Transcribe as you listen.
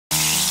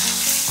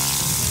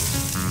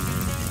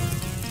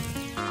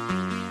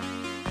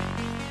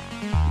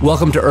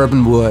Welcome to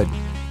Urban Wood.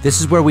 This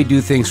is where we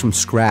do things from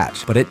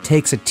scratch, but it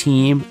takes a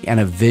team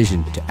and a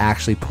vision to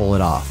actually pull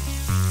it off.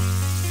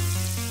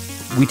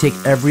 We take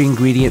every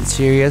ingredient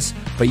serious,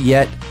 but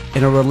yet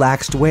in a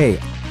relaxed way.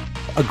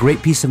 A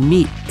great piece of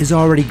meat is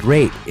already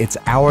great. It's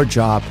our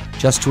job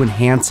just to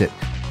enhance it.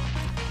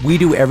 We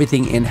do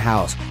everything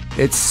in-house.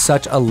 It's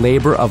such a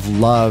labor of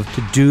love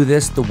to do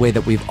this the way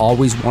that we've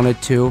always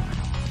wanted to.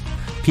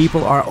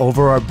 People are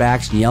over our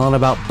backs yelling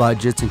about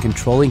budgets and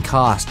controlling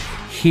costs.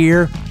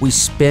 Here, we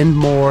spend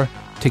more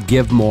to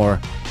give more,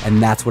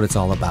 and that's what it's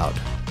all about.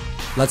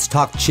 Let's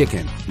talk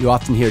chicken. You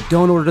often hear,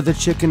 don't order the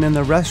chicken in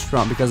the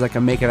restaurant because I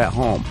can make it at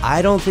home.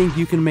 I don't think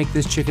you can make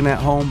this chicken at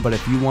home, but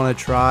if you want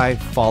to try,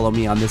 follow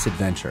me on this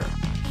adventure.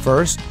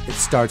 First, it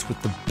starts with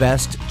the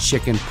best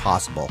chicken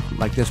possible,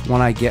 like this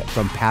one I get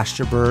from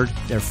Pasture Bird.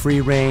 They're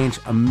free range,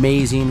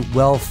 amazing,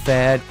 well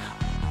fed.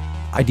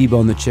 I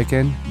debone the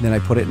chicken, then I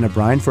put it in a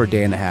brine for a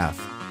day and a half.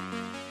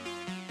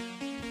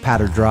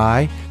 Pat her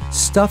dry,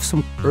 stuff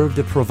some Herbe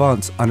de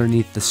Provence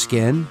underneath the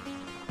skin.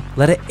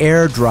 Let it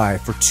air dry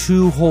for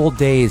 2 whole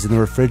days in the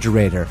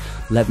refrigerator,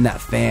 letting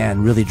that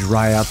fan really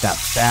dry out that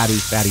fatty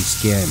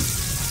skin.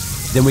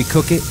 Then we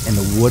cook it in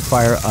the wood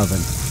fire oven,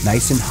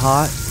 nice and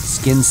hot,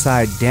 skin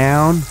side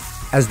down.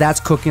 As that's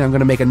cooking, I'm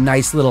gonna make a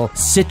nice little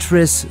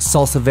citrus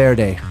salsa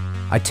verde.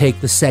 I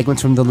take the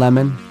segments from the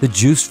lemon, the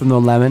juice from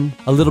the lemon,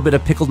 a little bit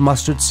of pickled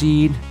mustard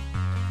seed,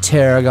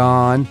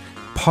 tarragon,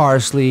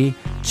 parsley,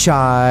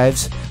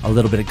 chives, a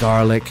little bit of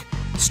garlic.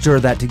 Stir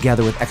that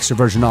together with extra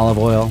virgin olive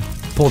oil.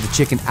 Pull the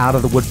chicken out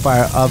of the wood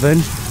fire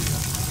oven.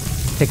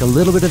 Take a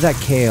little bit of that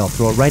kale,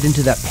 throw it right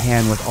into that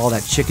pan with all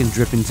that chicken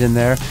drippings in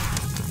there.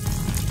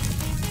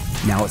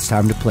 Now it's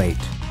time to plate.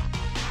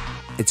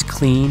 It's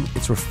clean,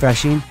 it's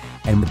refreshing,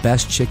 and the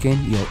best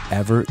chicken you'll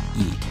ever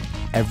eat.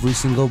 Every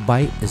single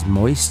bite is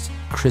moist,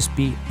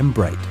 crispy, and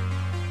bright.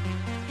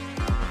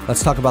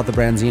 Let's talk about the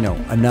branzino,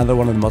 another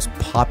one of the most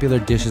popular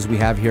dishes we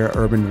have here at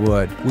Urban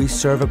Wood. We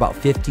serve about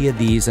 50 of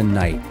these a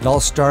night. It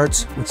all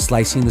starts with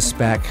slicing the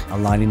speck,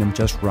 aligning them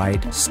just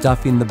right,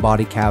 stuffing the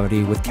body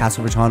cavity with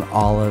Castelvetrone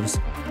olives,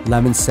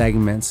 lemon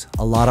segments,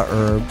 a lot of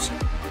herbs,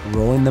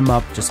 rolling them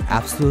up just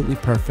absolutely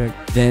perfect.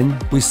 Then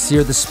we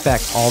sear the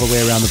speck all the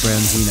way around the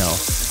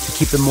branzino to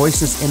keep the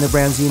moistness in the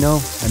branzino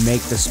and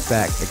make the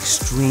speck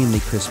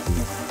extremely crispy.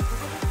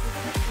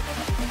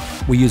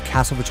 We use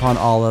Castelvetrone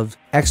olives,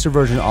 extra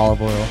virgin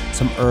olive oil,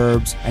 some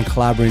herbs, and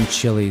Calabrian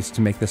chilies to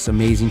make this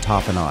amazing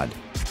tapenade.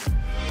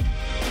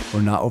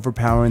 We're not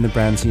overpowering the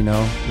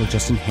branzino, we're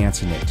just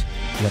enhancing it.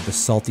 We have the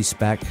salty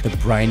speck, the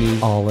briny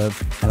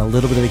olive, and a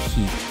little bit of the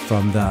heat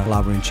from the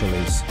Calabrian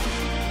chilies.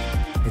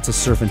 It's a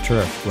surf and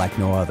turf like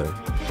no other.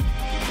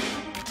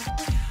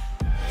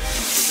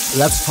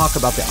 Let's talk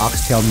about the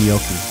oxtail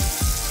gnocchi.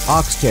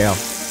 Oxtail,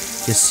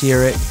 you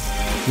sear it,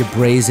 you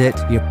braise it,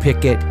 you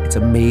pick it, it's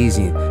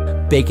amazing.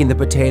 Baking the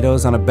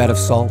potatoes on a bed of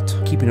salt,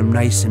 keeping them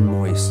nice and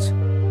moist.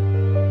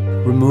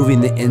 Removing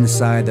the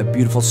inside, the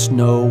beautiful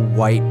snow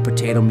white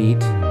potato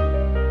meat.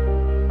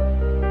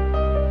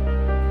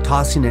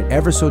 Tossing it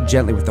ever so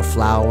gently with the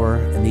flour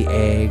and the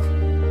egg.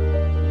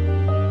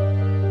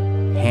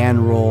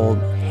 Hand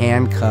rolled,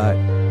 hand cut.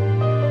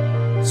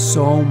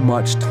 So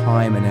much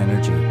time and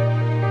energy.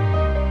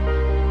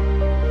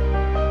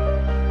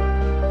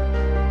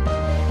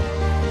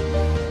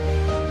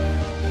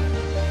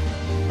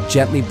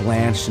 Gently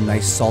blanched in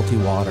nice salty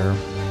water.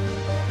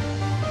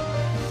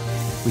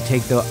 We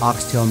take the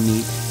oxtail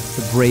meat,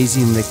 the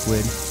braising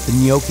liquid, the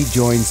gnocchi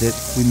joins it,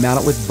 we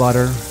mount it with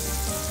butter,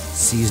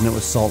 season it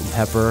with salt and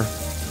pepper.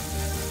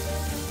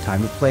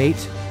 Time to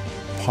plate,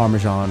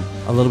 Parmesan,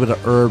 a little bit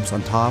of herbs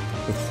on top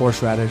with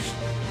horseradish.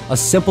 A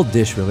simple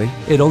dish really.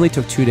 It only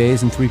took 2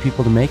 days and 3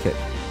 people to make it.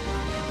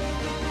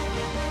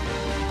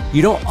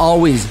 You don't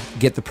always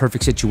get the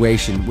perfect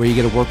situation where you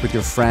get to work with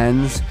your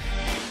friends.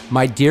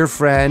 My dear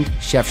friend,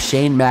 Chef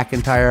Shane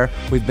McIntyre,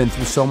 we've been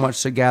through so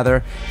much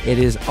together. It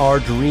is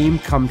our dream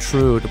come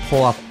true to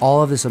pull off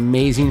all of this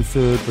amazing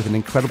food with an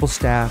incredible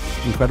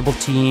staff, incredible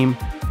team.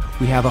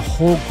 We have a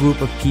whole group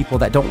of people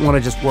that don't want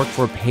to just work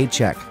for a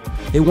paycheck.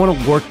 They want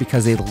to work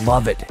because they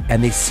love it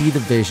and they see the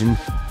vision.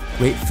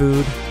 Great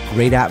food,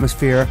 great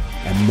atmosphere,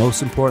 and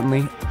most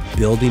importantly,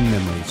 building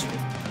memories.